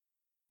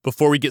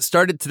Before we get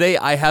started today,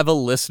 I have a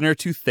listener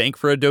to thank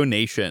for a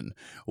donation.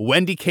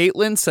 Wendy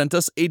Caitlin sent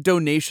us a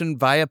donation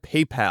via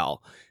PayPal.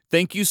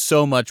 Thank you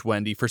so much,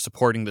 Wendy, for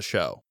supporting the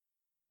show.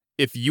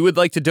 If you would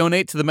like to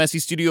donate to the Messy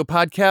Studio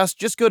Podcast,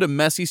 just go to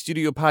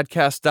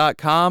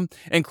messystudiopodcast.com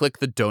and click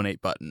the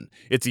donate button.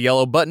 It's a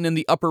yellow button in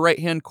the upper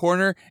right-hand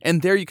corner,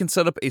 and there you can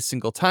set up a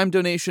single-time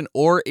donation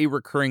or a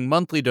recurring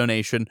monthly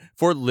donation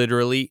for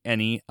literally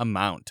any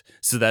amount.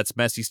 So that's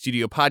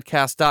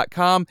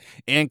messystudiopodcast.com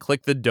and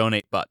click the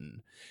donate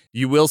button.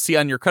 You will see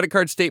on your credit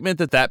card statement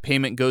that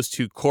payment goes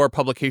to Core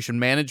Publication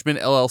Management,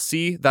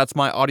 LLC. That's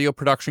my audio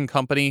production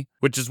company,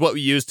 which is what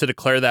we use to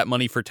declare that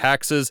money for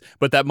taxes,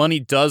 but that money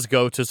does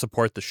go to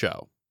support the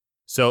show.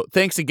 So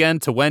thanks again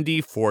to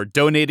Wendy for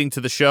donating to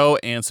the show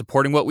and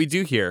supporting what we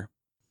do here.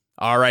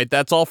 All right,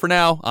 that's all for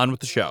now. On with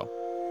the show.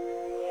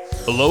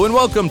 Hello and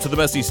welcome to the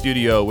Messy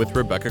Studio with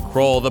Rebecca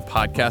Kroll, the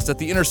podcast at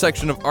the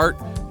intersection of art,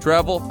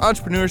 travel,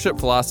 entrepreneurship,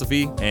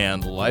 philosophy,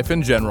 and life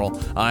in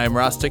general. I'm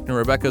Ross Tickner,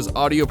 Rebecca's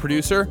audio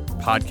producer,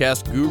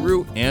 podcast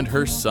guru, and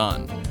her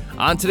son.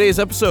 On today's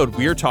episode,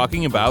 we are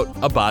talking about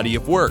a body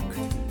of work.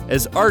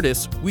 As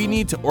artists, we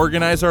need to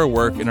organize our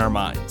work in our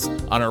minds,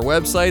 on our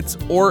websites,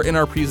 or in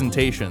our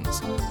presentations.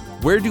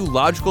 Where do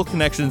logical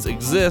connections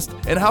exist,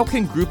 and how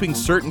can grouping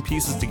certain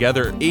pieces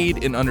together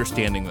aid in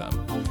understanding them?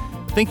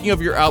 Thinking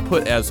of your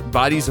output as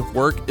bodies of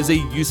work is a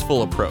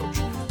useful approach,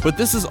 but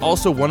this is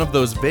also one of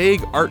those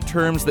vague art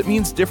terms that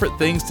means different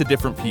things to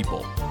different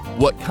people.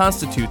 What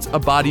constitutes a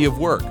body of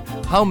work?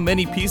 How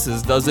many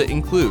pieces does it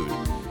include?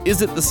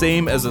 Is it the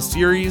same as a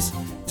series?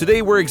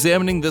 Today we're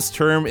examining this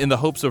term in the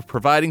hopes of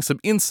providing some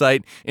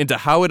insight into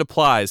how it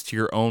applies to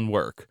your own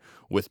work.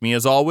 With me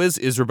as always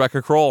is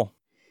Rebecca Kroll.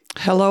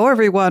 Hello,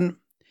 everyone.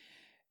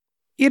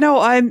 You know,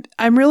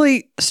 I'm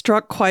really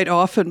struck quite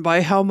often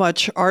by how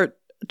much art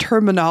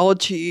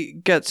terminology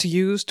gets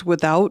used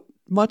without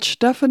much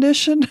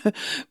definition,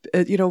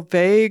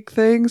 vague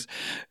things.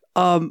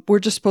 We're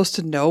just supposed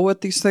to know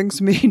what these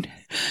things mean.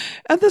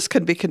 And this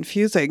can be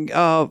confusing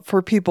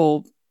for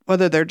people,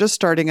 whether they're just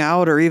starting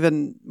out or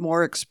even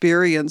more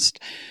experienced.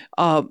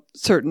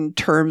 Certain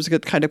terms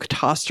get kind of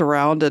tossed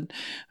around and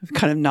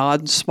kind of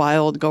nod and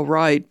smile and go,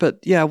 right. But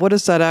yeah, what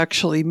does that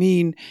actually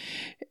mean?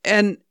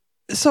 And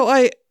so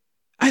I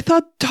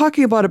thought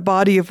talking about a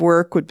body of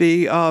work would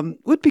be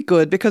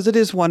good because it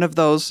is one of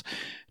those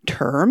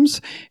terms.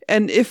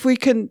 And if we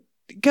can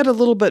get a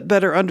little bit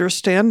better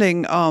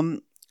understanding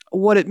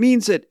what it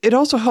means, it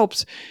also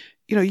helps,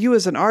 you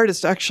as an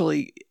artist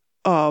actually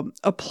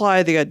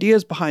apply the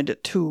ideas behind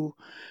it to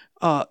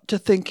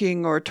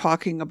thinking or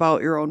talking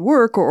about your own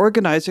work or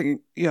organizing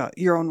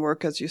your own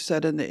work, as you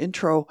said in the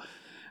intro.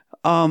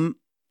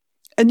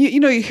 And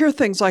you hear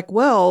things like,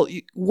 well,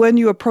 when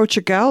you approach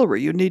a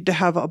gallery, you need to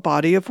have a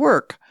body of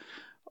work.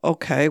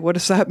 Okay, what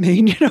does that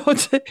mean?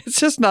 It's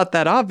just not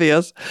that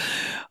obvious.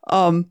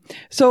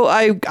 So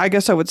I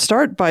guess I would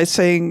start by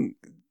saying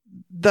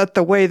that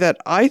the way that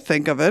I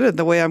think of it and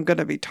the way I'm going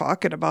to be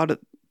talking about it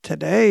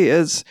today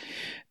is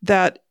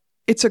that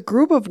it's a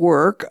group of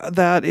work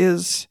that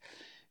is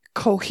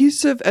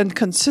cohesive and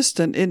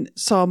consistent in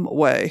some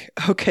way.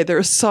 Okay,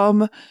 there's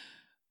some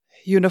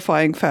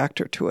unifying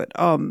factor to it.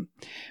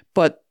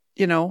 But,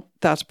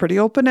 that's pretty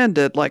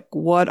open-ended. Like,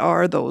 what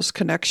are those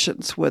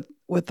connections with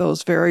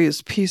those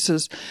various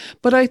pieces?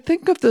 But I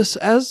think of this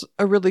as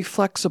a really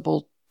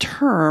flexible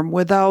term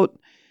without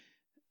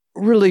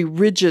really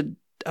rigid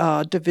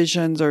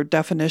divisions or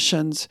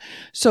definitions.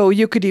 So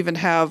you could even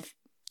have,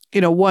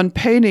 one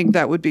painting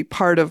that would be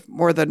part of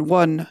more than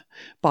one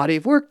body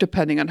of work,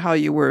 depending on how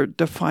you were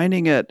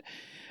defining it.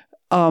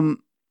 And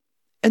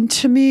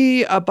to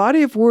me, a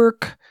body of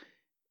work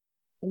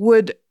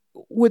would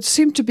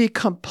seem to be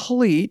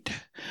complete,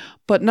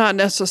 but not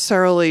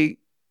necessarily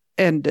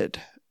ended,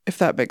 if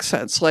that makes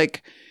sense.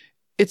 Like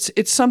it's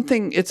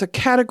a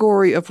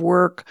category of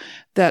work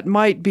that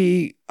might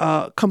be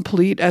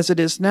complete as it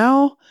is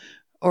now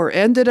or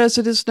ended as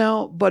it is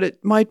now, but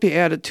it might be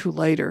added to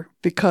later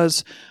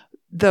because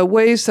the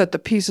ways that the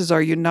pieces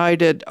are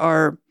united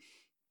are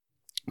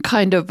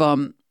kind of,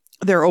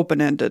 they're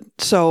open-ended.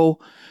 So,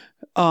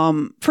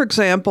 for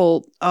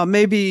example,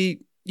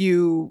 maybe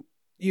you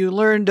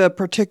learned a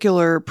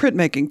particular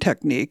printmaking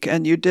technique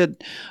and you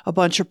did a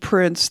bunch of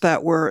prints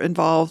that were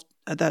involved,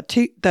 that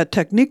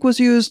technique was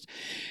used,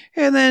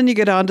 and then you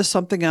get on to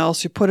something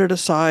else, you put it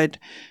aside,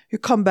 you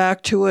come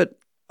back to it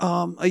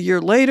a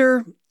year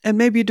later, and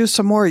maybe you do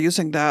some more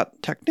using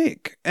that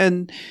technique.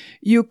 And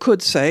you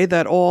could say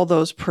that all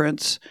those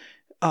prints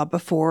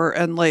before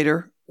and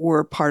later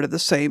were part of the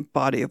same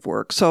body of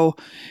work. So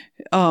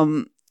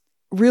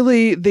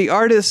really, the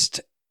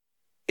artist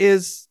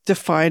is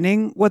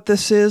defining what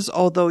this is,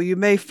 although you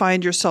may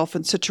find yourself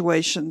in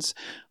situations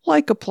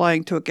like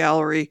applying to a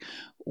gallery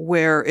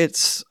where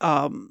it's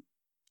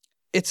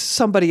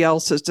somebody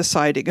else is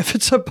deciding if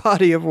it's a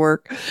body of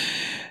work.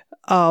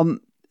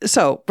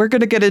 So we're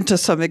going to get into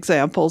some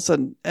examples,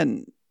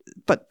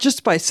 but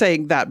just by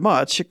saying that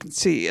much, you can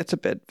see it's a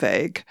bit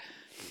vague.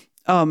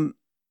 And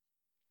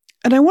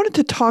I wanted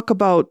to talk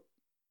about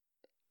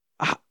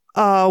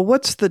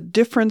what's the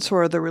difference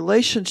or the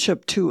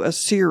relationship to a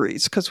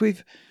series? Because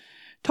we've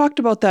talked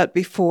about that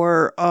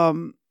before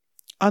on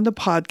the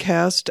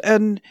podcast,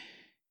 and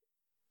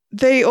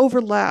they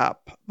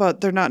overlap,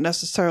 but they're not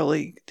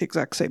necessarily the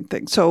exact same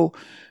thing. So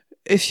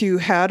if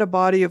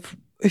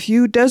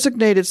you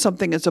designated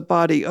something as a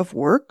body of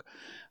work,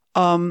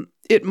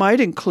 it might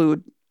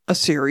include a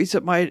series.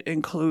 It might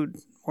include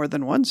more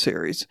than one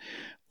series,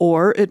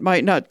 or it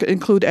might not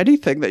include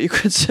anything that you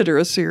consider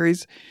a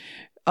series.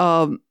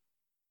 But,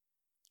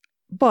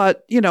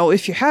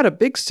 if you had a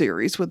big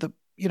series with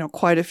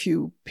quite a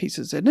few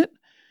pieces in it,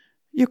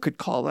 you could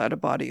call that a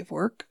body of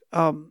work.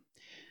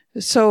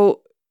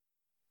 So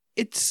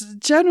it's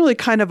generally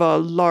kind of a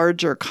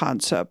larger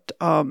concept,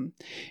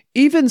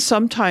 even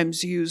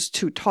sometimes used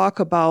to talk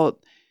about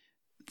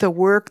the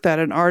work that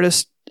an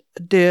artist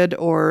did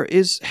or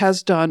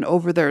has done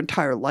over their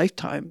entire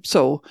lifetime.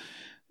 So,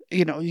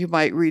 you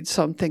might read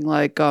something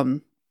like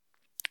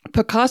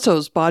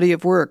Picasso's body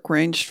of work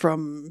ranged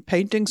from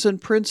paintings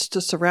and prints to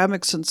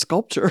ceramics and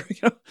sculpture.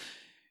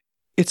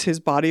 It's his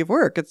body of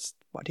work. It's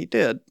what he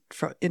did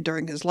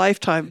during his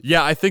lifetime.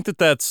 Yeah, I think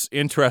that's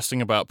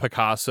interesting about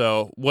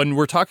Picasso. When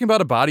we're talking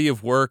about a body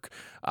of work,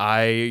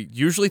 I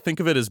usually think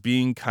of it as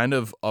being kind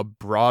of a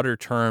broader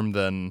term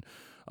than,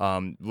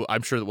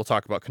 I'm sure that we'll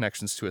talk about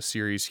connections to a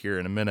series here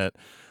in a minute.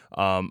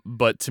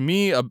 But to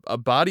me, a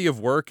body of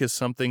work is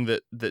something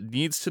that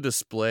needs to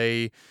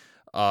display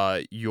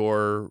a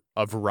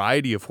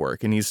variety of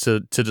work. It needs to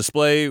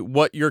display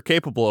what you're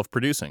capable of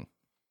producing.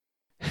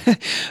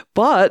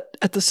 But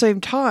at the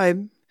same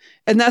time,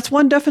 and that's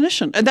one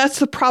definition. And that's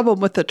the problem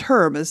with the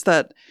term, is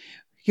that,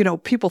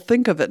 people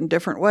think of it in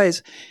different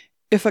ways.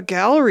 If a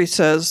gallery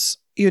says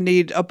you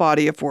need a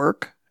body of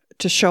work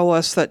to show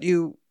us that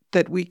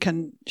we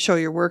can show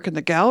your work in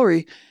the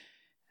gallery,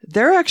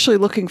 they're actually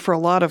looking for a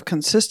lot of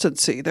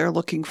consistency. They're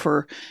looking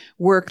for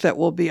work that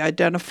will be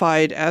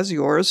identified as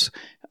yours,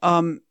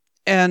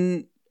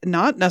 and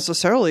not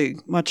necessarily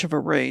much of a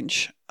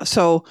range.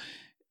 So,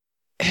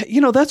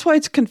 that's why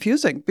it's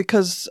confusing,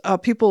 because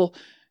people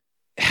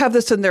have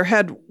this in their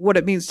head, what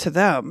it means to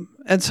them.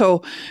 And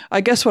so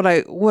I guess what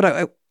I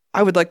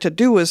would like to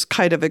do is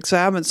kind of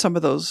examine some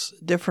of those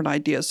different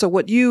ideas. So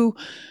what you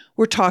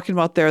were talking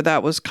about there,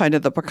 that was kind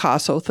of the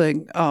Picasso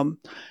thing. And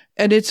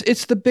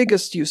it's the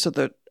biggest use of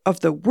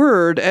the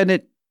word,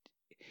 and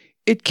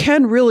it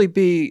can really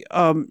be,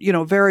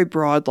 very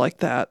broad like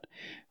that.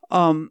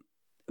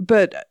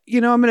 But,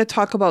 I'm going to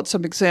talk about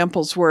some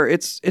examples where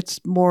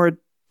it's more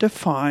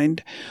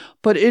defined,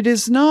 but it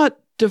is not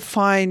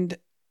defined,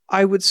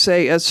 I would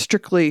say, as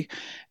strictly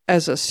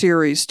as a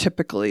series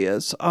typically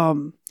is.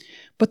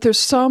 But there's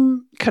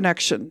some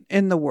connection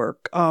in the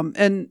work.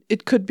 And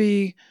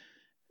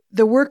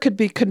the work could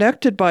be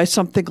connected by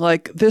something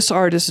like, this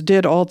artist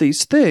did all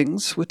these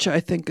things, which I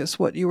think is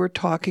what you were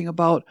talking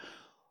about.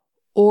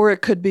 Or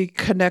it could be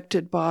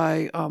connected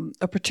by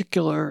a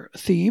particular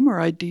theme or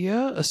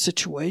idea, a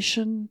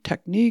situation,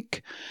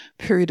 technique,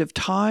 period of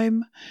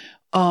time.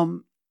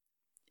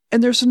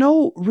 And there's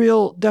no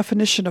real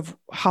definition of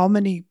how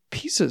many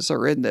pieces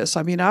are in this.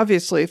 I mean,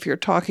 obviously, if you're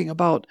talking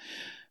about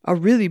a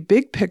really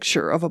big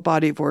picture of a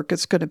body of work,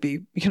 it's going to be,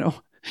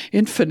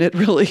 infinite,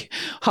 really,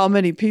 how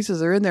many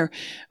pieces are in there.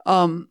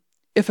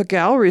 If a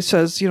gallery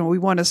says, we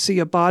want to see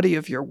a body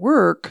of your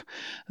work,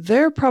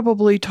 they're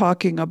probably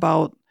talking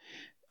about,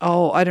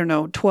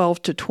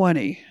 12 to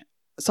 20,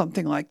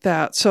 something like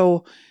that.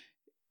 So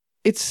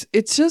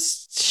it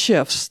just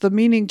shifts. The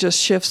meaning just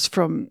shifts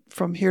from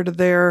here to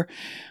there.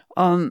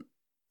 And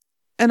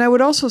I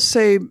would also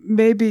say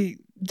maybe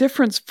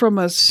difference from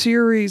a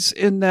series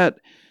in that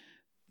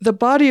the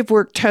body of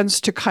work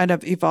tends to kind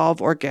of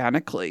evolve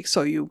organically.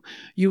 So you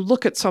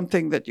look at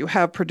something that you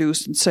have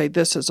produced and say,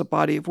 this is a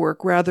body of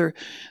work, rather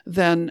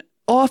than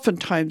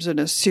oftentimes in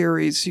a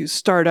series, you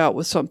start out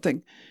with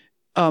something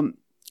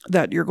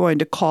that you're going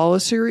to call a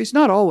series.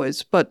 Not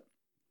always, but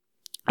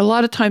a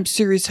lot of times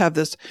series have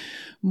this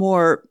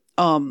more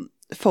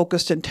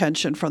focused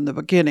intention from the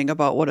beginning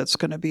about what it's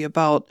going to be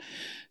about.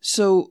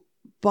 So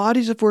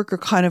bodies of work are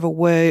kind of a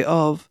way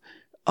of,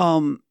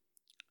 sort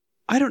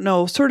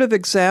of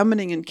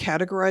examining and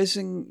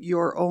categorizing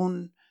your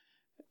own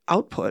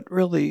output,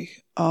 really.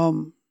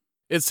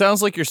 It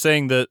sounds like you're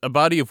saying that a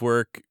body of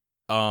work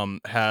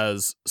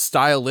has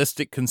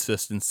stylistic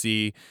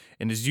consistency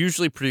and is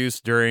usually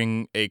produced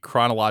during a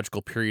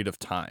chronological period of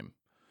time.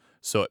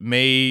 So it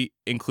may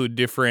include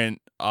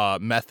different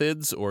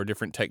methods or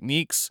different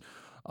techniques.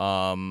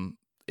 In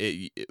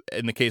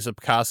the case of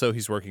Picasso,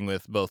 he's working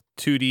with both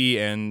 2D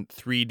and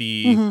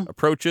 3D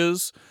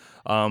approaches.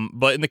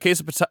 But in the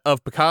case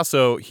of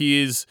Picasso,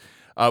 he's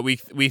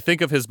we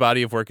think of his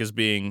body of work as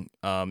being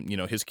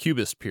his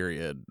Cubist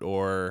period,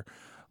 or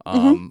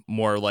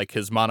more like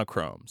his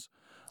monochromes.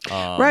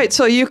 Right.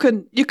 So you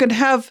can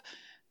have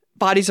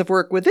bodies of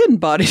work within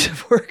bodies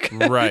of work,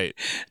 right?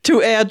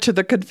 To add to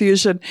the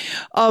confusion.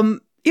 And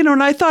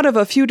I thought of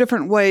a few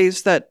different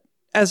ways that,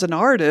 as an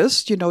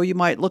artist, you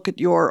might look at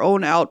your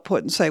own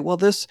output and say, well,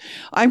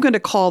 I'm going to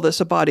call this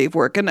a body of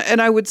work. And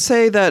I would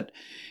say that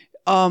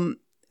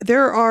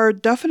there are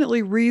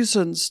definitely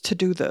reasons to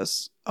do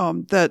this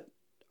that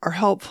are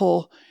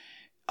helpful.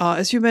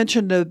 As you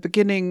mentioned at the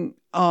beginning,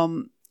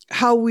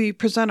 how we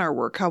present our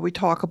work, how we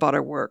talk about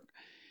our work.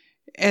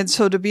 And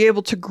so to be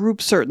able to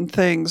group certain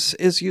things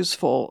is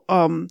useful.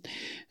 Kind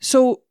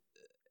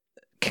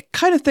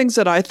of things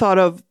that I thought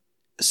of,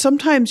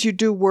 sometimes you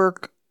do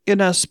work in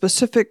a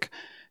specific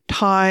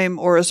time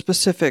or a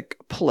specific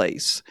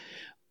place.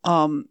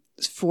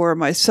 For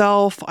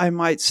myself, I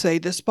might say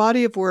this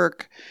body of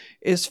work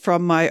is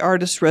from my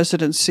artist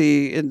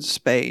residency in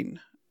Spain.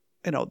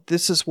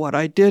 This is what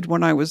I did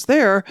when I was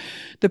there.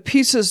 The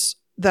pieces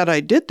that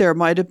I did there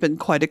might have been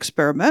quite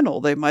experimental.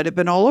 They might have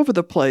been all over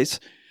the place,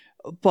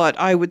 but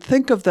I would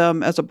think of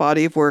them as a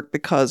body of work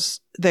because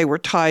they were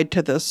tied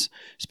to this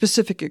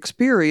specific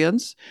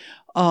experience.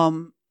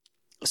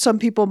 Some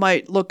people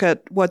might look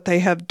at what they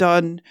have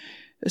done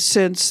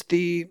since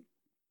the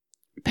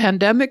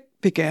pandemic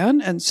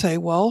began and say,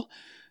 well,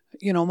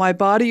 my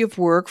body of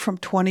work from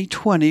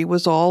 2020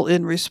 was all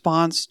in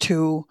response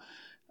to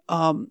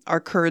our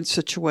current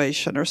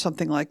situation or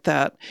something like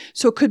that.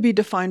 So it could be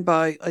defined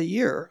by a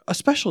year, a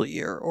special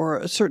year, or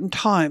a certain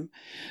time.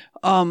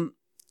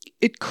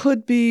 It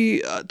could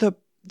be the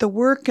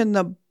work in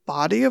the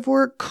body of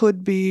work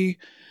could be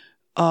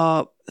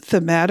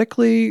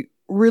thematically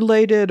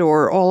related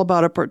or all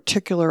about a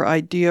particular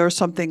idea or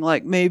something,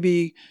 like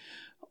maybe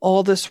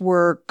all this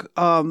work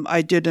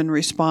I did in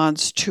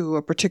response to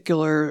a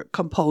particular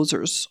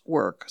composer's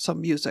work, some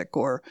music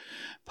or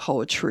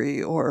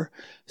poetry or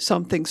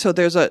something. So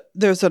there's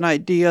an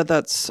idea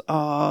that's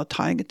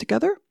tying it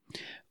together.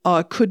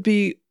 It could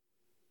be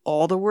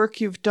all the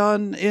work you've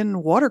done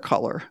in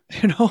watercolor.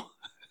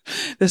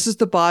 This is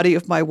the body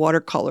of my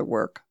watercolor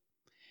work.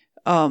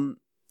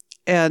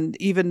 And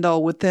even though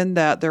within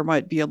that there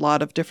might be a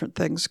lot of different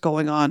things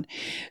going on,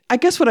 I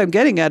guess what I'm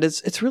getting at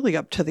is it's really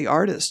up to the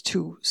artist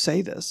to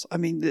say this. I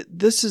mean,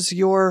 this is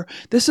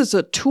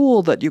a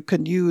tool that you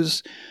can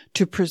use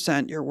to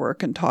present your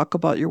work and talk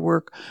about your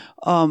work.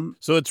 So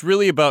it's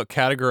really about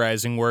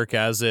categorizing work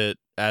as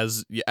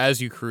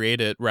you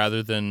create it,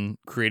 rather than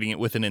creating it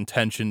with an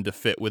intention to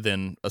fit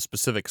within a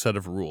specific set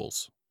of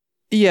rules.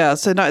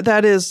 Yes, and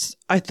that is,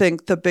 I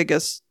think, the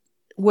biggest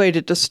way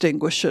to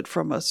distinguish it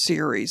from a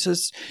series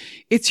is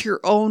it's your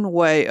own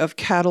way of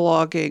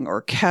cataloging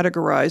or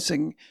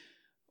categorizing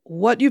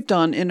what you've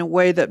done in a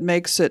way that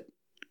makes it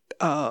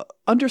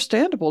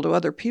understandable to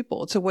other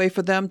people. It's a way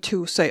for them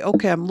to say,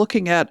 okay, I'm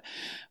looking at,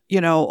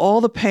 all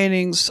the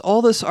paintings,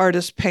 all this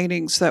artist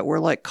paintings that were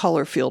like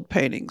color field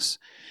paintings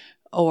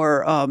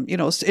or,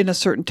 in a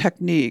certain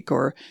technique,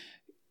 or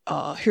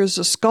here's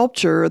a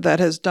sculpture that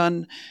has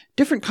done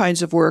different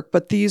kinds of work,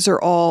 but these are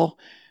all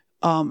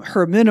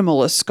her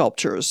minimalist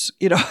sculptures.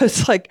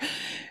 It's like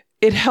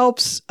it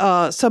helps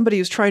somebody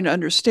who's trying to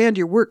understand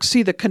your work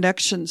see the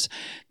connections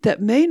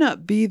that may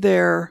not be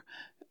there.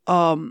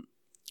 They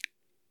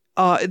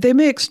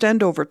may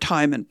extend over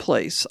time and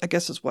place, I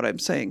guess is what I'm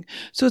saying.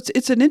 So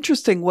it's an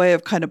interesting way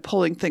of kind of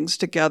pulling things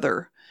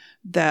together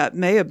that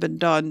may have been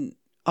done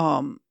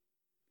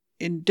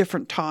in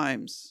different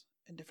times,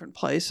 in different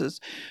places.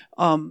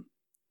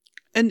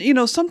 And,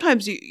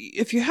 sometimes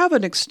if you have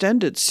an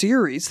extended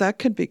series, that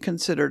can be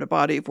considered a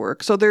body of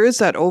work. So there is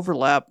that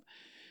overlap.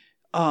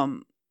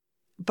 But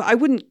I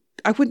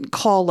wouldn't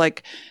call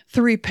like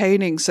 3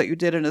 paintings that you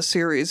did in a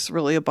series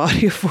really a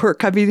body of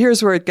work. I mean,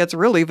 here's where it gets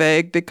really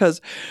vague, because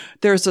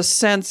there's a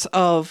sense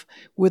of,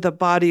 with a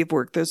body of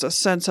work, there's a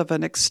sense of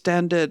an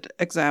extended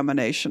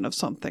examination of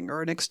something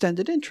or an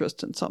extended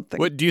interest in something.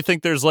 What do you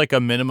think? There's like a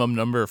minimum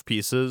number of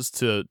pieces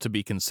to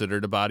be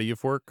considered a body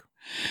of work?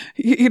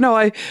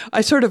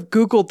 I sort of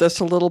Googled this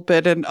a little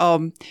bit, and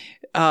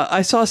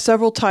I saw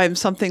several times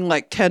something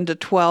like 10 to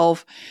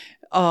 12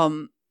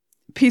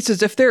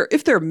 pieces, if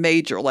they're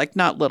major, like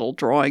not little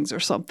drawings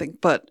or something,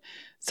 but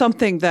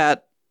something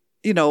that,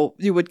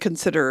 you would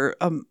consider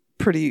a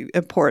pretty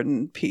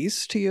important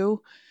piece to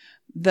you,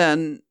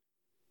 then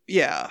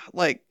yeah,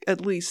 like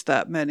at least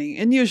that many.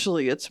 And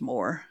usually it's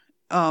more.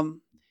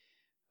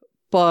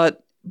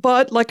 But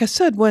like I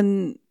said,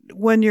 when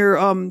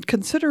you're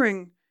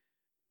considering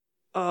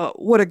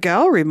what a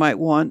gallery might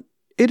want,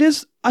 it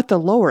is at the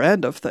lower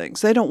end of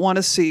things. They don't want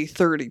to see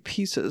 30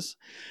 pieces.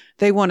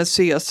 They want to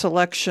see a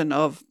selection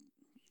of,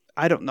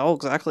 I don't know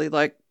exactly,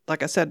 like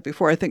I said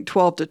before, I think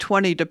 12 to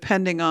 20,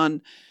 depending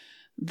on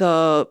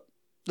the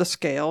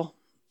scale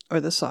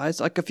or the size.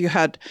 Like if you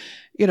had,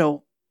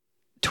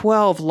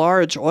 12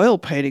 large oil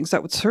paintings,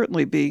 that would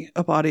certainly be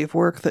a body of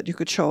work that you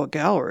could show a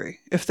gallery.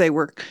 If they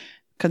were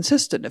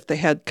consistent, if they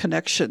had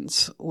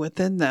connections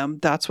within them,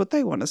 that's what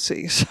they want to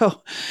see.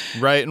 So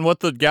right. And what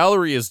the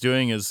gallery is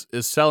doing is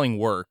selling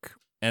work.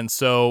 And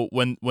so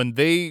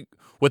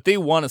what they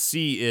want to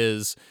see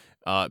is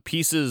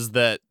pieces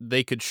that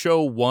they could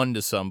show one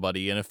to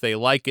somebody, and if they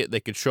like it, they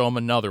could show them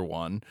another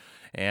one.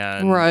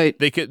 And right.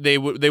 they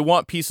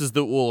want pieces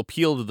that will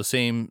appeal to the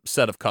same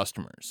set of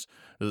customers,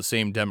 to the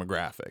same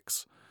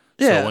demographics.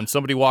 Yeah. So when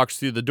somebody walks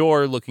through the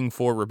door looking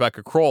for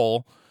Rebecca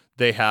Kroll,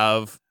 they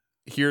have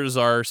here's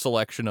our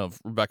selection of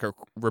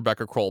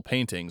Rebecca Kroll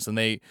paintings, and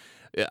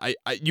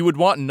you would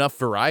want enough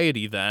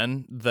variety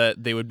then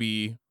that they would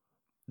be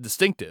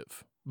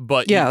distinctive,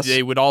 but Yes.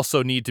 they would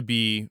also need to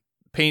be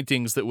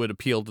paintings that would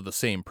appeal to the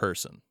same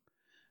person.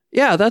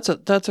 Yeah, that's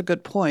a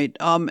good point.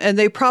 And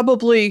I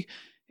probably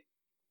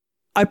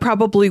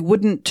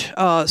wouldn't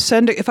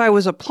send it if I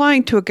was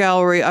applying to a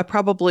gallery. I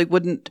probably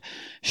wouldn't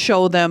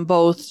show them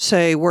both,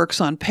 say,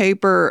 works on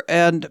paper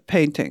and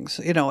paintings.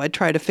 I'd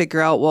try to figure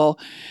out, well,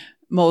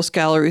 most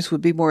galleries would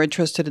be more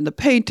interested in the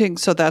painting,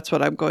 so that's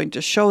what I'm going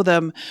to show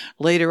them.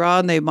 Later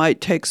on, they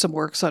might take some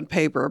works on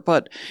paper,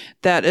 but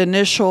that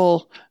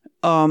initial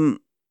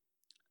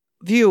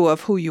view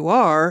of who you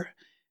are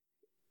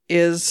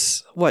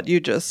is what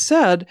you just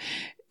said.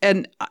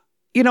 And,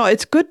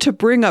 it's good to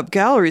bring up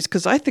galleries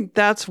because I think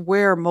that's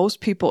where most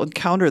people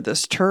encounter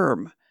this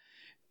term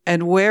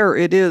and where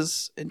it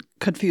is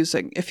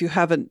confusing if you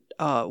haven't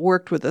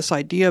worked with this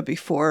idea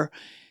before.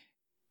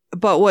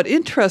 But what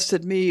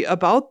interested me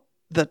about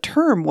the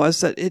term was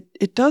that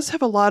it does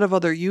have a lot of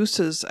other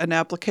uses and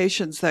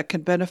applications that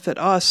can benefit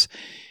us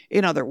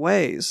in other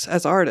ways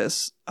as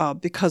artists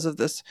because of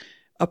this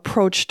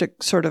approach to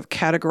sort of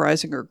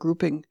categorizing or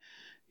grouping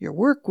your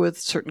work with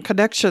certain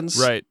connections.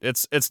 Right.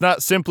 It's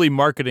not simply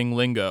marketing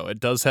lingo. It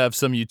does have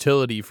some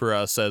utility for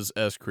us as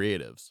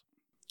creatives.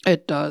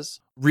 It does.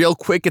 Real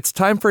quick, it's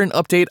time for an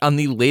update on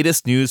the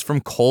latest news from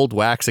Cold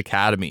Wax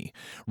Academy.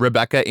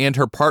 Rebecca and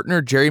her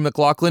partner, Jerry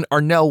McLaughlin,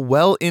 are now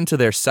well into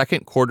their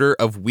second quarter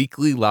of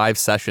weekly live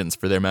sessions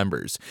for their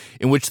members,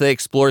 in which they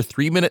explore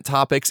 3-minute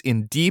topics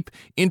in deep,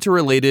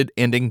 interrelated,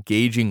 and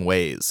engaging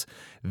ways.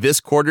 This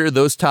quarter,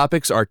 those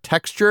topics are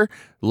texture,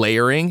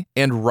 layering,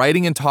 and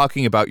writing and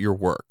talking about your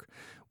work.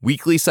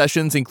 Weekly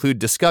sessions include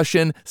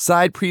discussion,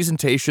 side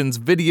presentations,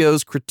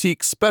 videos,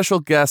 critiques,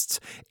 special guests,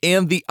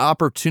 and the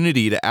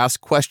opportunity to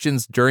ask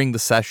questions during the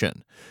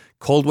session.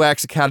 Cold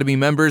Wax Academy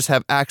members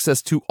have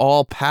access to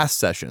all past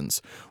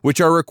sessions,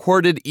 which are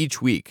recorded each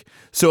week.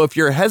 So if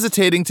you're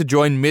hesitating to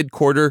join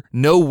mid-quarter,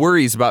 no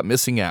worries about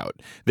missing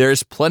out.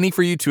 There's plenty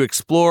for you to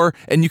explore,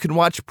 and you can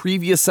watch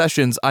previous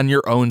sessions on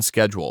your own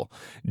schedule.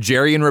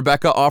 Jerry and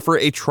Rebecca offer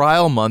a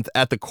trial month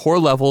at the core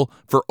level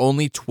for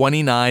only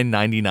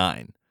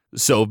 $29.99.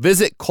 So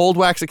visit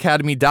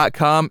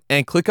coldwaxacademy.com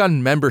and click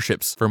on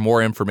memberships for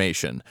more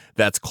information.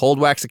 That's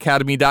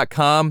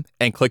coldwaxacademy.com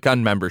and click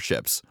on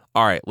memberships.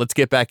 All right, let's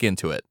get back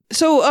into it.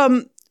 So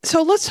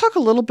let's talk a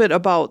little bit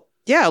about,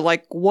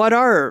 what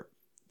are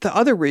the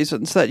other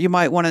reasons that you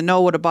might want to know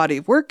what a body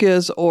of work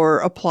is or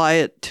apply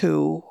it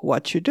to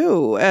what you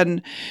do.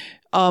 And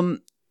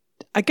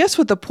I guess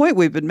what the point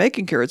we've been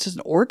making here, it's just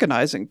an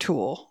organizing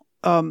tool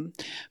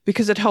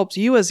because it helps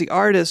you as the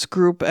artist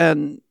group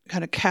and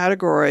kind of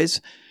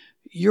categorize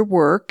your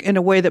work in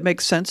a way that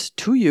makes sense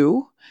to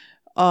you.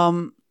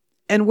 And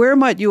where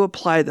might you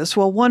apply this?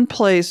 Well, one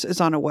place is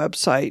on a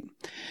website.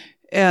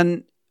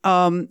 And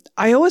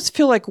I always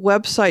feel like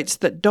websites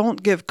that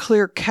don't give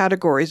clear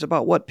categories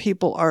about what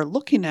people are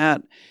looking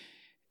at,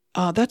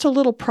 that's a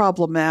little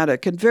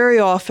problematic. And very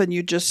often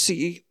you just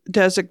see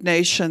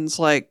designations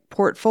like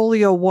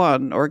Portfolio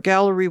 1 or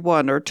Gallery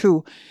 1 or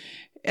 2.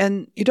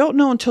 And you don't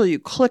know until you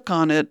click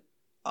on it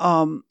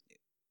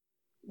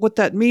what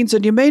that means.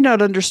 And you may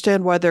not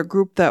understand why they're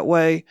grouped that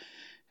way,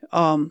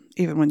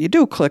 even when you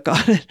do click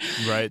on it.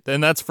 Right.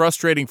 And that's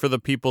frustrating for the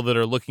people that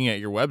are looking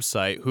at your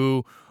website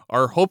who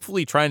are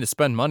hopefully trying to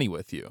spend money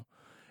with you.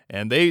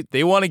 And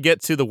they want to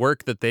get to the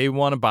work that they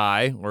want to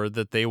buy or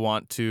that they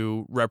want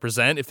to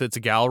represent, if it's a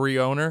gallery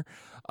owner,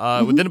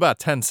 within about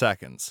 10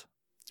 seconds.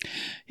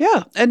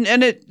 Yeah. And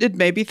it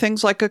may be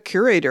things like a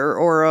curator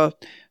or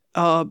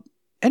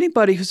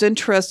anybody who's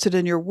interested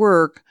in your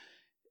work.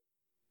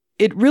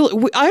 It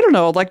really, I don't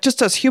know, like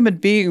just as human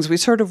beings, we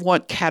sort of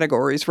want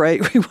categories,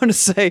 right? We want to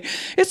say,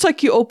 it's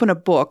like you open a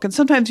book, and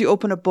sometimes you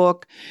open a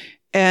book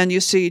and you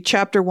see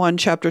chapter 1,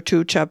 chapter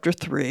 2, chapter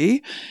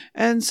 3,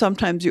 and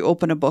sometimes you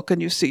open a book and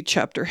you see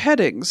chapter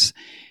headings.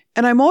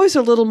 And I'm always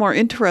a little more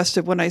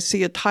interested when I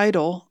see a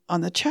title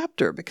on the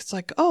chapter because it's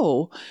like,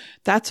 oh,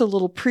 that's a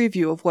little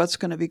preview of what's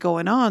going to be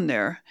going on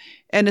there.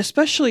 And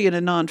especially in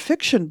a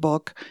nonfiction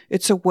book,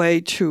 it's a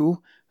way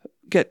to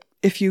get,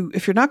 if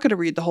you're not going to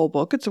read the whole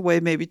book, it's a way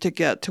maybe to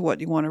get to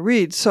what you want to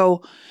read.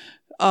 So,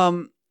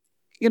 you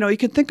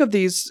can think of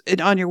these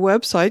on your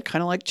website,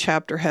 kind of like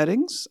chapter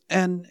headings,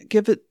 and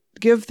give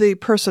the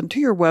person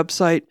to your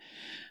website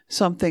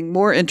something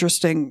more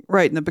interesting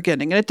right in the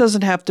beginning. And it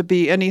doesn't have to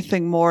be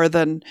anything more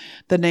than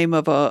the name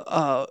of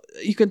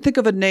you can think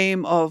of a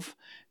name of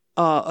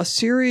a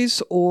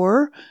series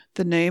or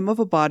the name of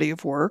a body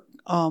of work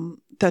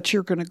that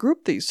you're going to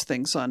group these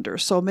things under.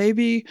 So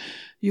maybe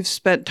you've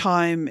spent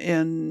time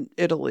in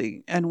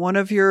Italy and one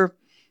of your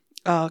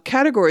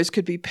categories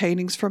could be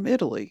paintings from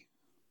Italy.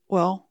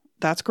 Well,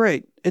 that's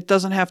great. It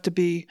doesn't have to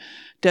be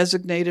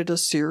designated a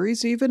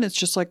series even. It's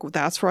just like,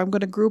 that's where I'm going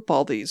to group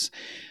all these.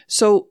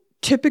 So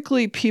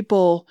typically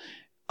people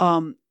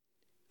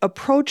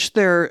approach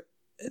their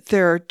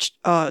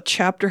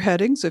chapter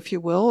headings, if you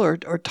will,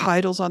 or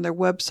titles on their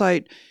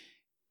website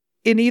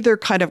in either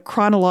kind of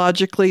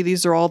chronologically,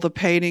 these are all the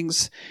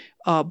paintings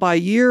by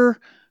year,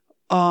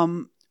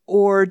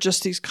 or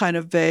just these kind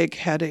of vague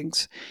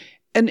headings.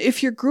 And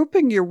if you're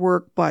grouping your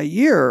work by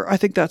year, I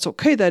think that's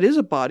okay. That is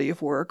a body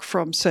of work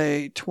from,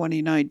 say,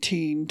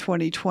 2019,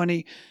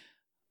 2020.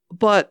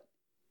 But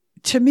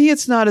to me,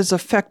 it's not as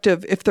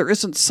effective if there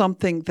isn't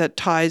something that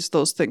ties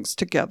those things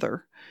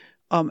together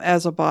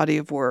as a body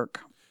of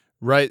work.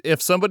 Right.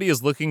 If somebody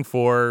is looking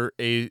for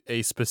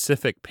a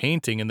specific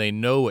painting and they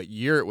know what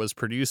year it was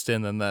produced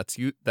in, then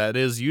that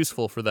is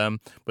useful for them.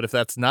 But if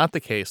that's not the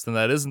case, then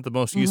that isn't the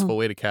most useful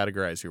way to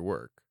categorize your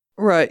work.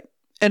 Right.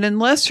 And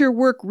unless your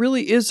work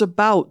really is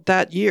about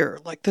that year,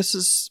 like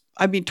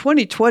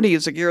 2020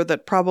 is a year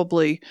that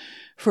probably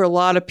for a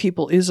lot of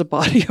people is a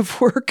body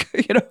of work.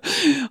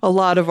 A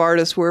lot of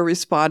artists were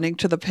responding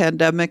to the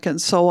pandemic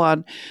and so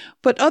on.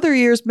 But other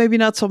years, maybe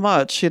not so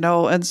much,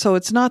 and so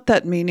it's not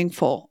that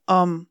meaningful.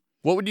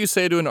 What would you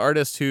say to an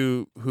artist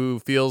who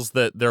feels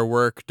that their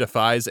work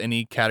defies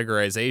any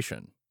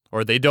categorization,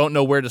 or they don't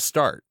know where to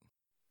start?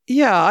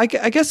 Yeah, I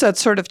guess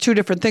that's sort of two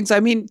different things. I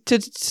mean, to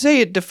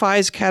say it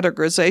defies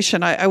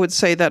categorization, I would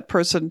say that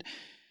person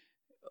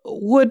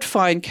would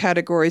find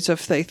categories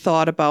if they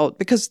thought about,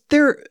 because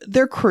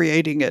they're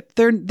creating it.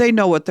 They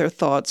know what their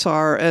thoughts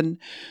are and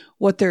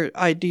what their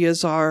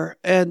ideas are,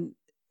 and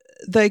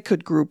they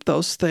could group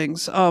those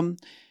things.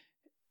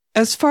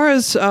 As far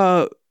as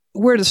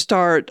where to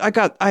start,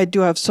 I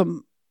do have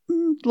some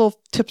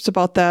little tips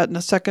about that in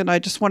a second. I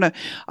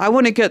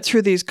want to get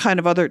through these kind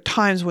of other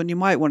times when you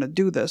might want to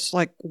do this.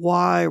 Like,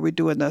 why are we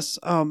doing this?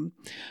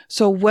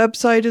 So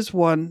website is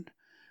one.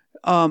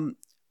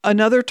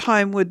 Another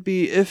time would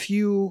be if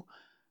you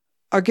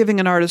are giving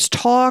an artist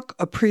talk,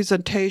 a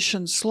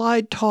presentation,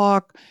 slide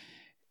talk.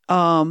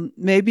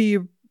 Maybe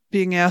you're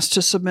being asked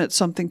to submit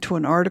something to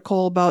an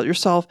article about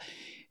yourself.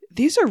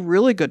 These are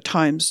really good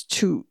times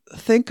to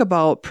think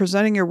about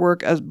presenting your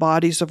work as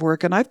bodies of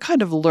work. And I've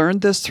kind of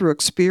learned this through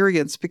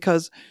experience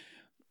because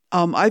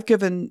I've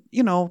given,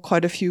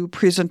 quite a few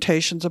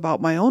presentations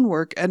about my own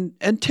work.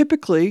 And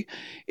typically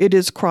it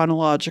is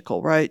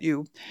chronological, right?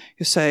 You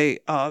say,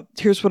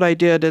 here's what I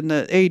did in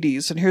the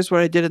 80s and here's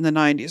what I did in the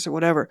 90s or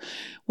whatever.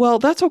 Well,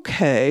 that's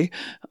okay.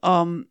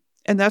 And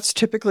that's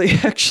typically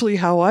actually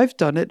how I've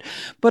done it.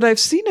 But I've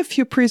seen a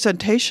few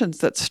presentations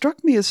that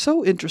struck me as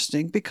so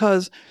interesting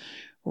because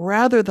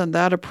rather than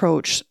that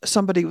approach,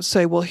 somebody would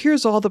say, well,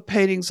 here's all the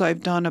paintings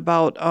I've done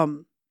about, I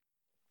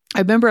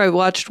remember I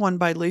watched one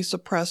by Lisa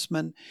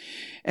Pressman,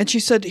 and she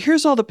said,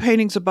 here's all the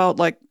paintings about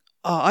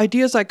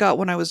ideas I got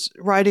when I was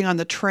riding on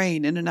the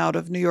train in and out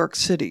of New York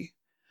City.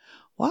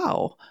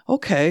 Wow.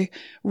 Okay.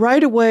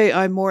 Right away,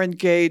 I'm more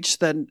engaged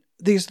than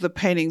these are the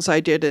paintings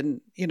I did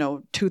in,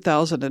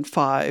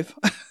 2005.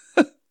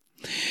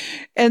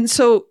 And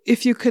so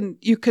if you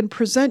can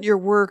present your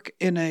work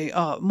in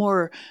a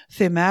more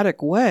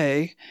thematic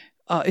way,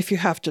 if you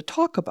have to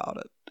talk about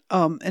it,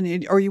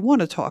 or you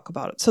want to talk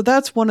about it. So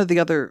that's one of the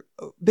other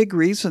big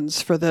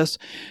reasons for this.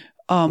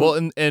 Well,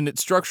 and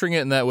structuring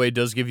it in that way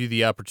does give you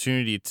the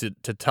opportunity to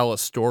tell a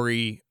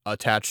story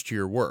attached to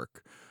your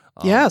work.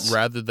 Yes.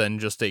 Rather than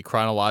just a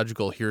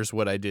chronological, here's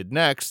what I did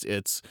next.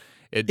 It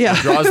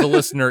draws the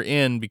listener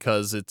in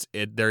because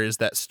there is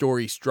that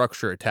story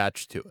structure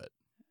attached to it.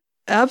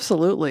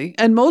 Absolutely.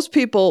 And most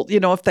people,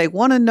 if they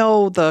want to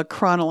know the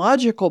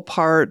chronological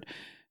part,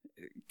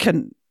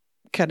 can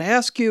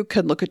ask you,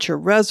 can look at your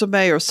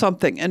resume or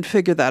something and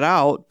figure that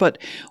out. But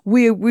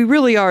we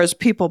really are, as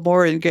people,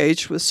 more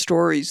engaged with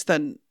stories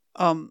than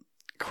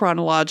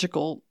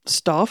chronological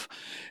stuff.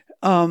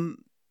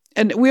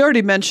 And we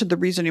already mentioned the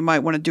reason you might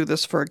want to do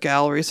this for a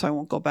gallery, so I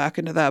won't go back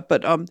into that.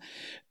 But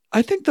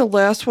I think the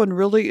last one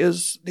really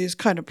is these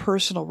kind of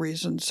personal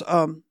reasons.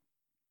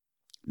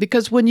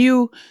 Because when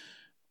you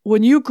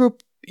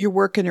group your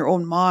work in your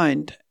own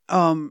mind,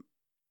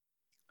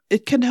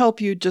 it can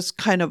help you just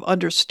kind of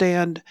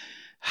understand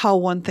how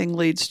one thing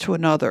leads to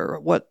another.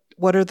 What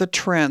are the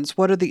trends?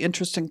 What are the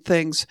interesting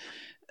things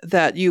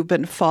that you've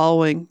been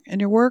following in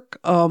your work?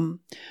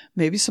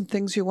 Maybe some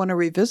things you want to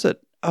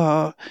revisit.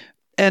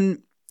 And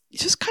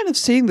just kind of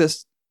seeing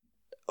this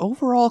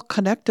overall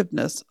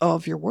connectiveness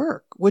of your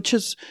work, which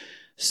is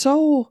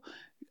so,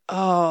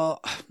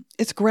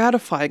 it's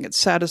gratifying, it's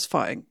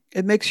satisfying.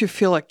 It makes you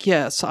feel like,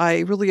 yes, I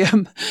really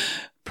am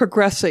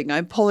progressing.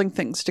 I'm pulling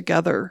things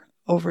together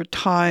over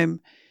time.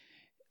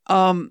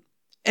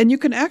 And you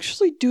can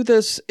actually do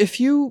this if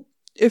you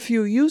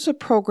use a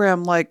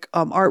program like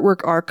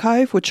Artwork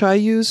Archive, which I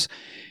use.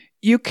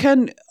 You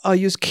can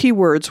use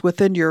keywords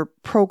within your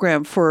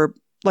program for,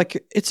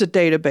 like, it's a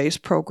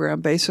database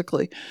program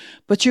basically,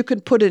 but you can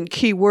put in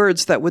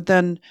keywords that would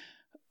then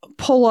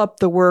pull up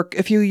the work.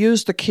 If you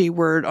use the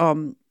keyword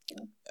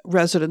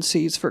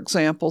residencies, for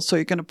example, so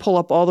you're going to pull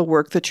up all the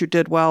work that you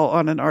did while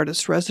on an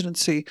artist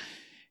residency,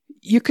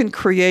 you can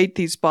create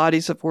these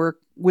bodies of work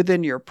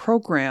within your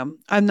program.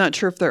 I'm not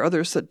sure if there are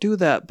others that do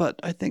that, but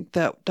I think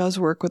that does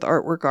work with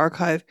Artwork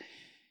Archive.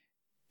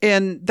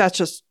 And that's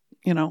just,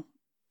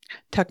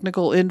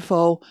 technical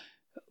info.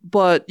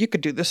 But you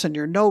could do this in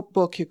your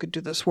notebook. You could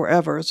do this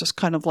wherever. It's just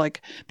kind of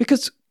like,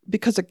 because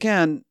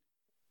again,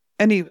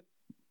 any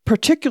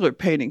particular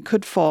painting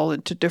could fall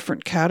into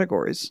different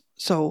categories.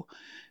 So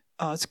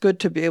it's good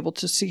to be able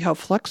to see how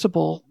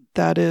flexible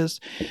that is.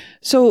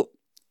 So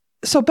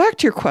back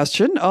to your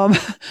question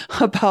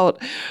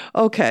about,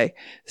 okay,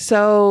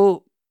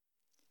 so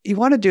you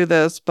want to do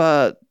this,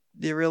 but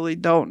you really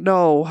don't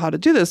know how to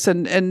do this.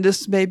 And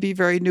this may be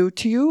very new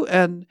to you,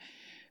 and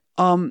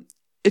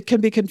it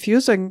can be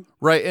confusing.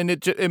 Right, and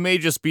it may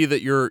just be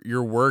that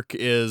your work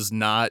is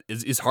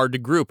hard to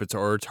group, it's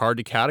hard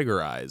to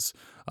categorize.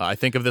 I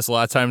think of this a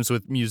lot of times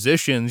with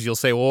musicians. You'll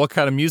say, well, what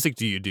kind of music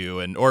do you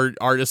do? Or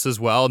artists as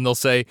well, and they'll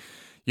say,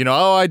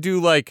 oh, I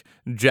do like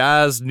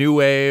jazz, new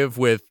wave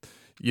with,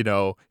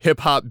 hip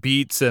hop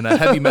beats and a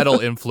heavy metal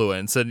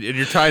influence. And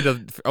you're trying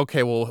to,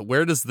 okay, well,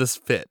 where does this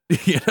fit?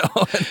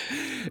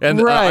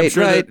 And right, I'm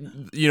sure right.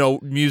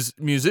 that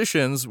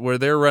musicians, where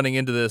they're running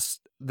into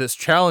this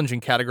challenge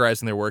in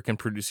categorizing their work and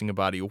producing a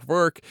body of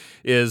work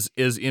is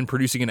in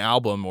producing an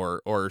album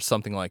or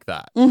something like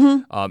that.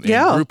 Mm-hmm.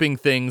 And grouping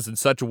things in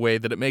such a way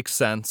that it makes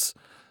sense.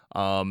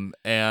 And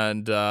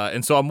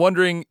so I'm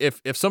wondering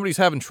if somebody's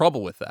having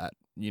trouble with that,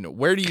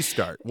 where do you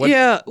start?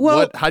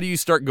 How do you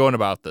start going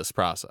about this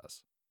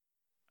process?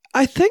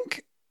 I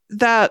think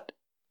that,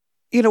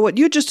 what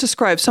you just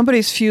described,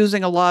 somebody's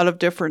fusing a lot of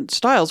different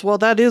styles. Well,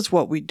 that is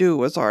what we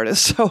do as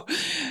artists.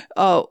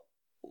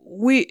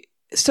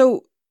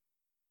 So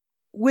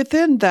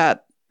within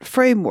that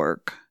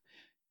framework,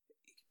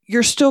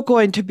 you're still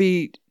going to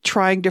be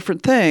trying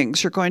different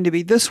things. You're going to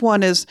be, this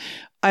one is,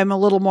 I'm a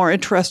little more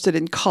interested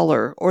in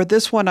color, or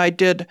this one I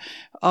did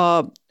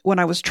when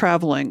I was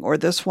traveling, or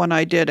this one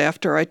I did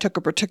after I took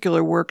a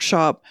particular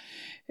workshop.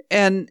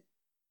 And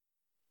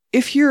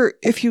if you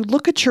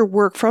look at your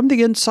work from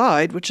the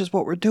inside, which is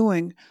what we're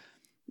doing,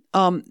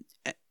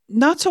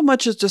 not so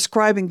much as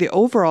describing the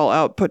overall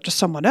output to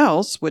someone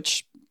else,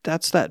 which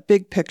that's that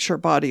big picture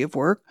body of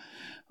work,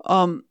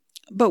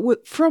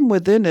 but from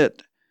within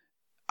it,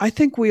 I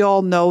think we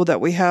all know that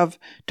we have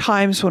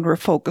times when we're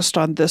focused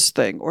on this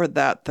thing or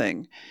that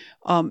thing.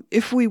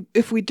 If we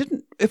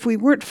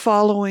weren't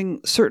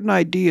following certain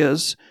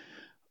ideas,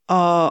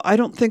 I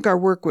don't think our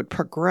work would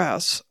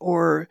progress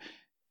or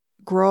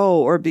grow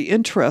or be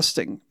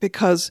interesting,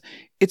 because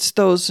it's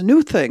those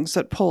new things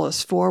that pull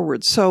us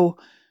forward. So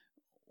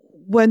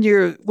when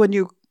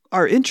you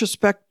are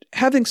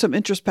having some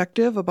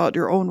introspective about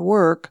your own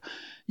work,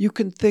 you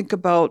can think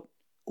about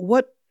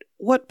what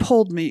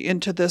pulled me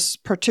into this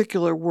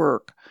particular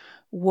work?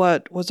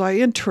 What was I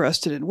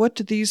interested in? What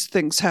do these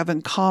things have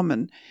in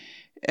common?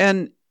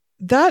 And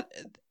that,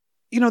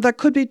 that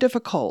could be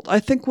difficult. I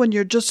think when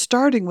you're just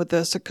starting with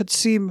this, it could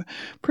seem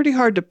pretty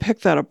hard to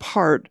pick that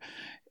apart.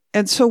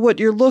 And so what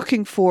you're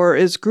looking for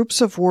is groups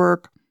of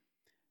work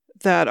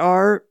that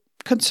are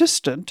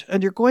consistent,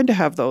 and you're going to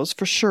have those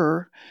for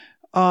sure.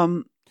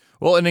 Well,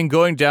 and in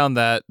going down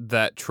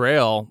that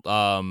trail,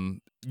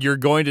 you're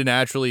going to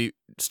naturally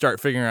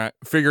start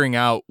figuring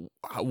out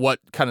what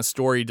kind of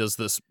story does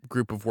this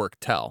group of work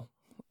tell.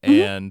 Mm-hmm.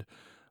 And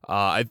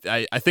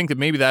I think that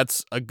maybe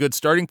that's a good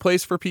starting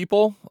place for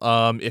people.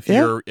 If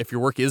your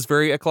work is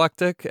very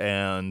eclectic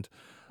and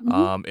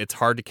it's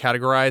hard to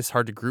categorize,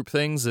 hard to group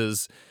things,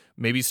 is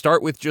maybe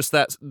start with just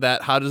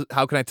that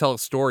how can I tell a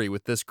story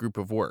with this group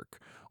of work,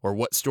 or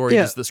what story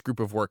does this group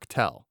of work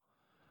tell?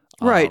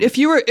 Right. If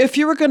you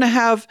were going to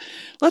have,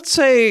 let's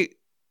say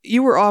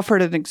you were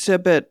offered an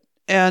exhibit,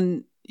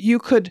 and you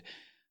could,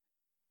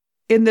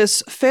 in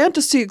this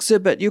fantasy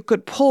exhibit, you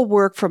could pull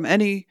work from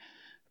any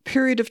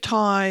period of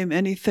time,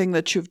 anything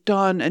that you've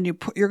done, and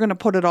you're going to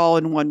put it all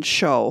in one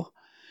show.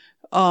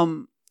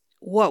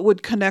 What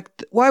would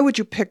connect? Why would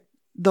you pick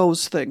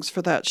those things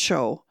for that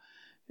show?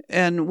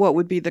 And what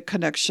would be the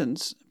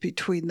connections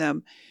between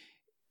them?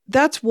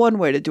 That's one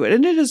way to do it.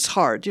 And it is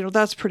hard.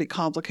 That's pretty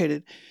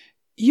complicated.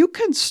 You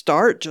can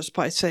start just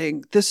by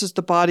saying, this is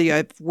the body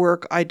of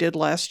work I did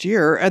last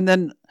year, and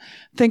then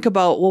think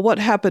about, well, what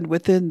happened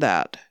within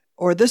that?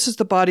 Or this is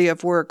the body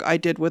of work I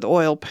did with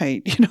oil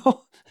paint,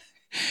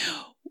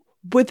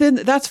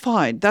 That's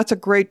fine. That's a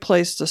great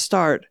place to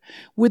start.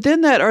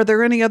 Within that, are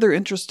there any other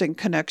interesting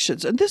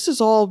connections? And this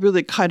is all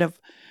really kind of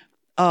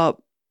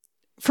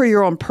for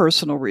your own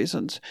personal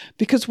reasons.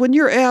 Because when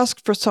you're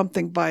asked for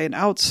something by an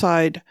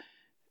outside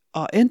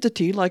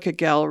entity like a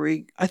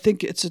gallery, I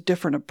think it's a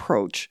different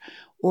approach.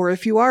 Or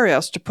if you are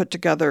asked to put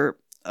together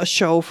a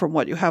show from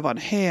what you have on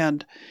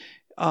hand,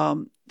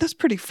 that's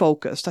pretty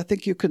focused. I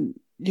think you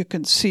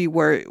can see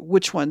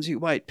which ones you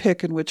might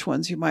pick and which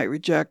ones you might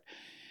reject.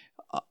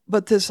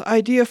 But this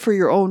idea for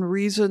your own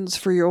reasons,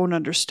 for your own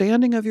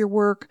understanding of your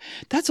work,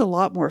 that's a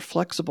lot more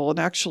flexible and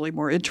actually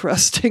more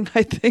interesting,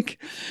 I think,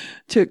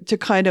 to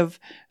kind of,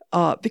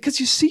 because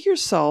you see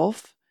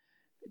yourself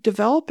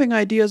developing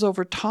ideas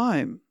over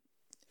time.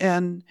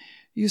 And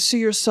you see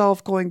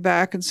yourself going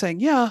back and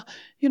saying, yeah,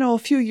 a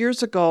few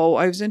years ago,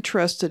 I was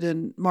interested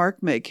in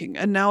mark making,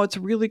 and now it's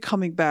really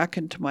coming back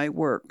into my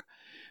work.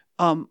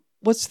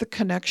 What's the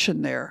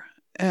connection there?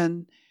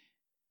 And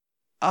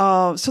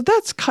So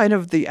that's kind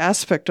of the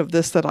aspect of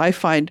this that I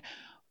find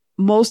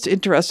most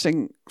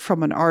interesting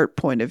from an art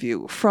point of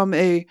view. From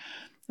a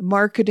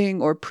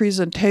marketing or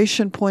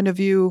presentation point of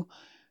view,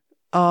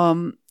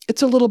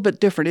 it's a little bit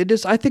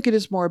different. I think it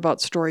is more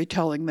about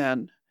storytelling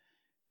then.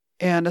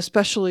 And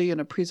especially in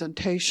a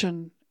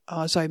presentation,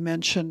 as I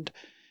mentioned,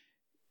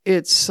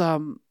 it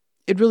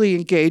really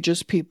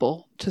engages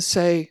people to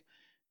say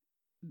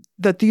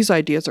that these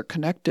ideas are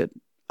connected.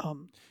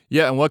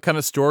 Yeah, and what kind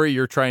of story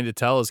you're trying to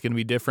tell is going to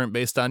be different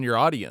based on your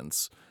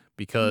audience.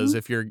 Because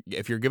if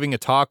you're giving a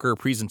talk or a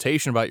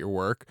presentation about your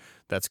work,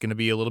 that's going to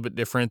be a little bit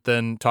different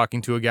than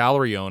talking to a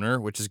gallery owner,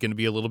 which is going to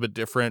be a little bit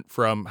different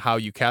from how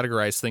you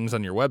categorize things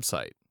on your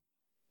website.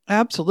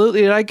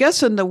 Absolutely. And I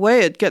guess in the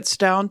way it gets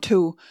down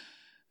to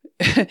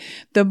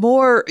the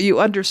more you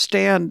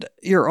understand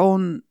your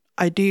own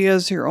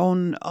ideas, your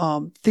own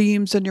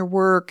themes in your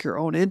work, your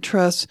own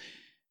interests,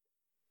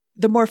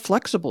 the more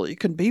flexible you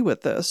can be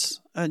with this.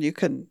 And you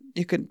can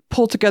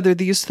pull together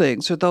these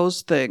things or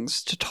those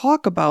things to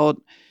talk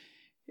about.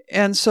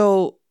 And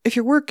so if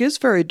your work is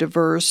very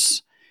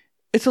diverse,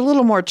 it's a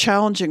little more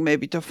challenging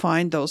maybe to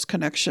find those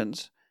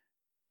connections.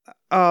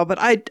 But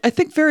I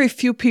think very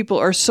few people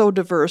are so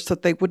diverse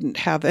that they wouldn't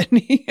have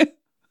any.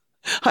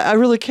 I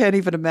really can't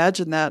even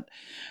imagine that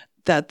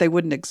they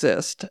wouldn't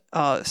exist.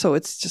 So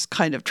it's just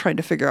kind of trying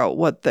to figure out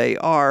what they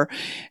are.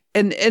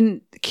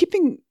 And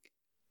keeping,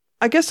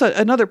 I guess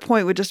another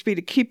point would just be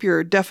to keep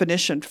your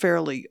definition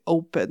fairly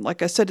open.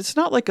 Like I said, it's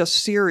not like a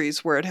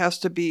series where it has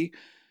to be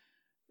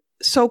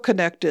so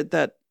connected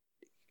that,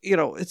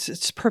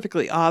 it's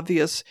perfectly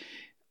obvious.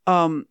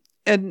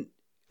 And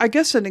I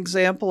guess an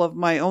example of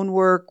my own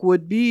work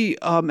would be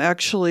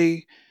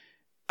actually,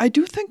 I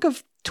do think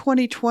of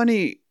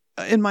 2020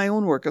 in my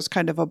own work as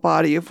kind of a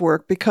body of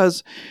work,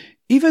 because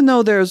even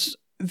though there's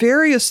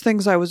various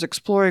things I was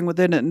exploring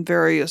within it in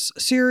various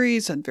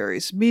series and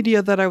various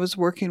media that I was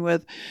working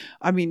with,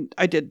 I mean,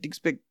 I did these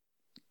big,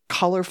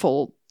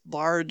 colorful,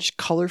 large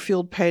color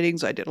field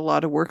paintings. I did a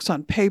lot of works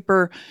on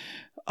paper.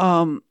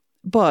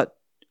 But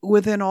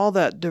within all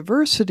that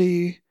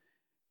diversity,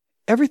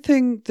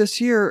 everything this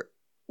year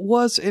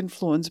was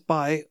influenced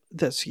by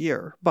this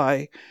year,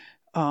 by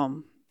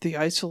the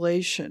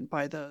isolation,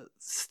 by the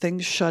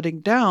things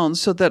shutting down,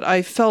 so that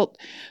I felt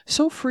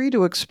so free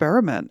to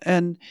experiment.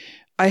 And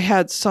I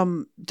had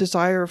some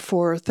desire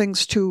for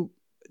things to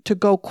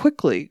go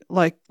quickly,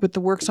 like with the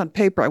works on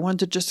paper. I wanted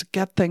to just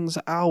get things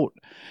out.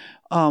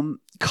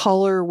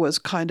 Color was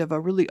kind of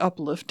a really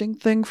uplifting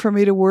thing for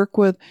me to work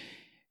with.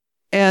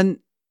 And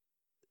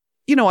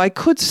I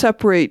could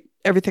separate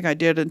everything I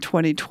did in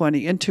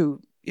 2020 into,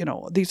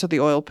 these are the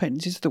oil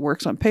paintings, these are the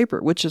works on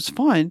paper, which is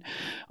fine.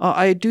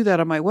 I do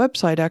that on my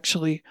website,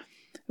 actually.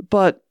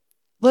 But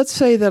let's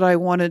say that I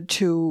wanted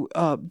to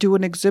do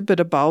an exhibit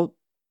about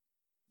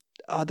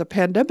the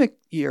pandemic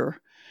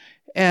year.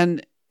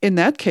 And in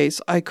that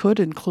case, I could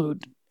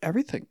include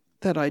everything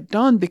that I'd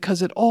done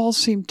because it all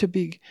seemed to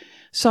be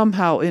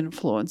somehow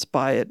influenced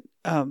by it.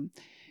 And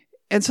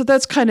so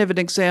that's kind of an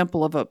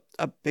example of a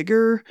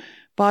bigger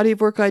body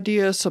of work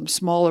idea, some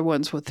smaller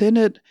ones within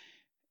it.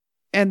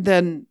 And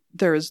then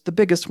there's the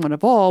biggest one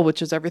of all,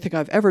 which is everything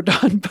I've ever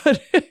done. But,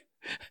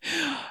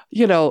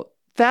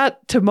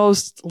 that to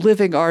most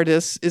living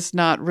artists is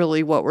not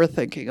really what we're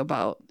thinking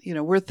about.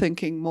 We're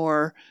thinking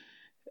more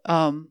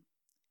how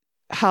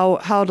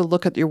to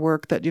look at your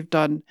work that you've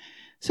done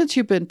since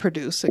you've been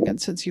producing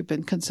and since you've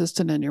been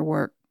consistent in your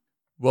work.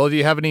 Well, do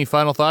you have any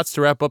final thoughts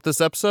to wrap up this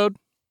episode?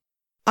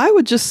 I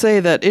would just say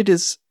that it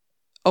is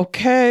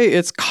okay.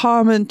 It's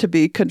common to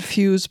be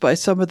confused by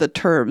some of the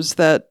terms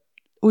that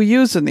we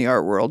use in the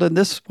art world. And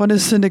this one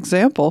is an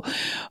example,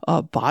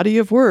 body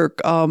of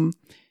work.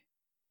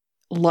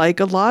 Like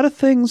a lot of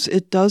things,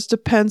 it does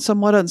depend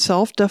somewhat on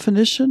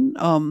self-definition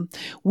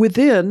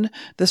within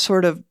the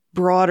sort of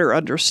broader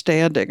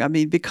understanding. I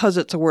mean, because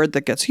it's a word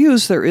that gets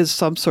used, there is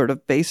some sort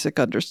of basic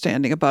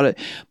understanding about it,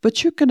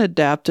 but you can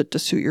adapt it to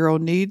suit your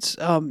own needs.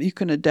 You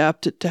can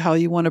adapt it to how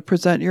you want to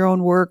present your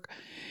own work.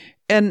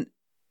 And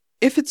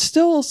if it's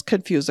still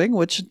confusing,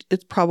 which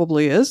it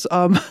probably is,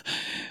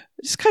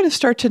 just kind of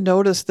start to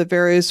notice the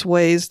various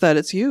ways that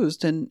it's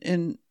used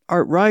in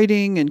art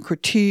writing and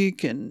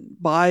critique and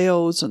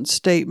bios and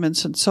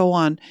statements and so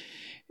on,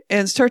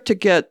 and start to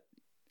get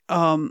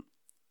a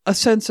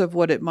sense of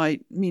what it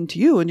might mean to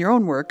you in your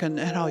own work and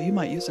how you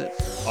might use it.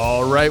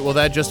 All right, well,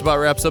 that just about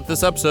wraps up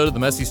this episode of The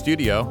Messy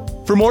Studio.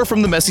 For more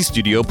from The Messy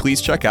Studio, please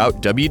check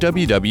out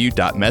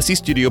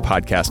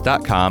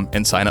www.messystudiopodcast.com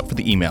and sign up for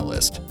the email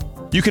list.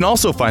 You can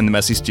also find The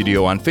Messy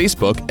Studio on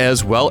Facebook,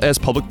 as well as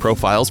public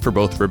profiles for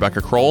both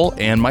Rebecca Kroll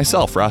and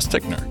myself, Ross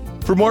Tickner.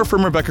 For more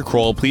from Rebecca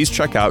Kroll, please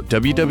check out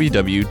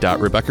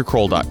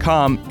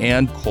www.rebeccakroll.com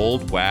and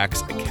Cold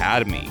Wax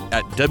Academy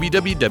at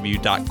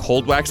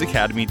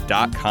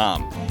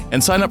www.coldwaxacademy.com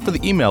and sign up for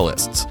the email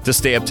lists to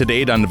stay up to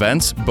date on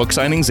events, book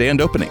signings,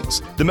 and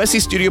openings. The Messy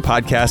Studio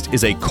Podcast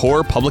is a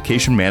core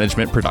publication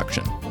management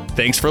production.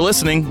 Thanks for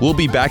listening. We'll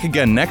be back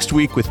again next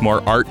week with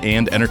more art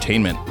and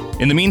entertainment.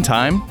 In the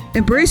meantime,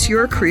 embrace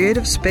your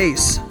creative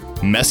space,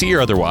 messy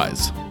or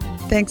otherwise.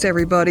 Thanks,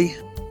 everybody.